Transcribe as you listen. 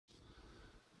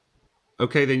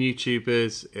Okay then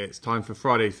YouTubers, it's time for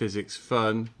Friday Physics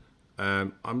Fun.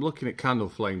 I'm looking at candle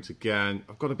flames again.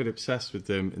 I've got a bit obsessed with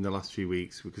them in the last few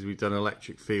weeks because we've done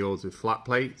electric fields with flat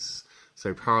plates,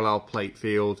 so parallel plate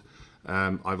field.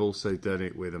 I've also done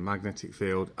it with a magnetic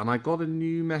field, and I got a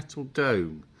new metal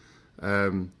dome.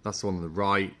 That's the one on the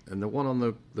right, and the one on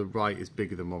the right is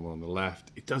bigger than the one on the left.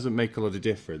 It doesn't make a lot of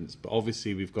difference, but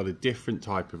obviously we've got a different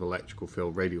type of electrical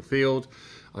field, radial field.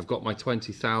 I've got my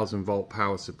 20,000 volt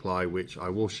power supply, which I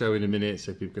will show in a minute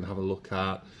so people can have a look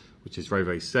at, which is very,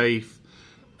 very safe.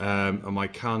 And my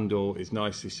candle is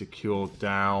nicely secured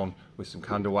down with some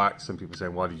candle wax. Some people are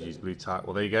saying, why did you use blue tack?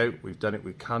 Well, there you go. We've done it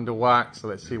with candle wax, so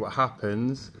let's see what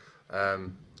happens.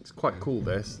 It's quite cool,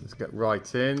 this. Let's get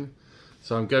right in.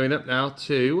 So I'm going up now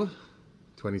to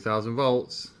 20,000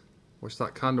 volts. Watch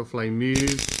that candle flame move.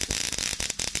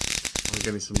 I'm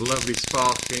getting some lovely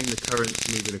sparking, the current's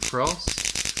moving across.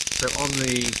 So on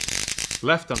the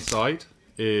left hand side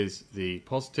is the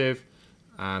positive,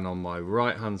 and on my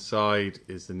right hand side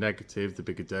is the negative, the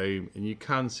bigger dome. And you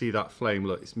can see that flame,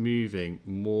 look, it's moving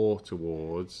more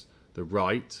towards the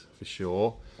right for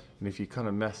sure. And if you kind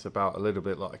of mess about a little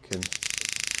bit, like I can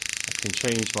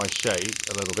change my shape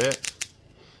a little bit.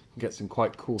 Get some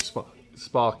quite cool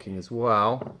sparking as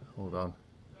well. Hold on,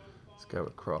 let's go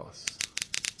across.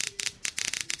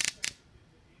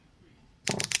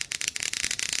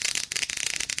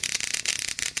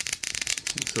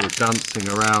 It's sort of dancing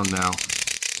around now.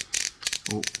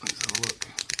 Oh, let's have a look.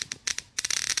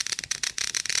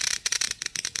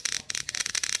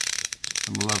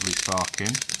 Some lovely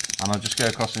sparking. And I'll just go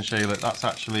across and show you, look, that's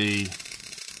actually,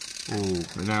 oh,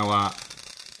 we're now at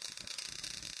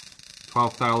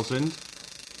 12,000,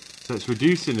 so it's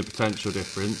reducing the potential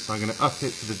difference. I'm going to up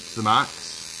it to the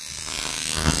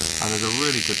max, and there's a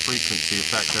really good frequency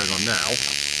effect going on now.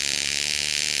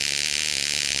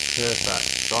 Perfect.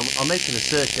 So I'm making a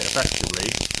circuit effectively.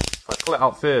 If I pull it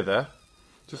out further,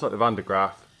 just like the Van de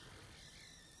Graaff,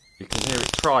 you can hear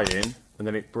it trying, and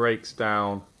then it breaks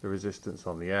down the resistance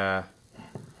on the air.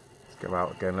 Let's go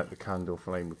out again, let the candle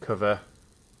flame recover,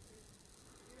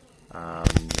 and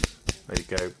there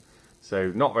you go.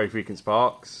 So not very frequent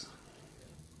sparks,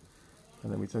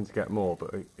 and then we tend to get more,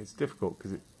 but it's difficult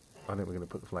because I think we're going to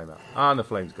put the flame out, and the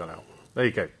flame's gone out. There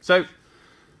you go. So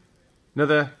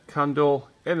another candle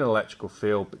in an electrical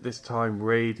field, but this time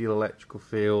radial electrical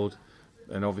field,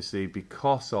 and obviously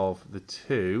because of the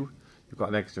two, you've got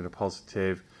a negative and a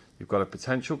positive, you've got a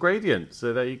potential gradient.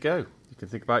 So there you go. You can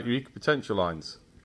think about your equipotential lines.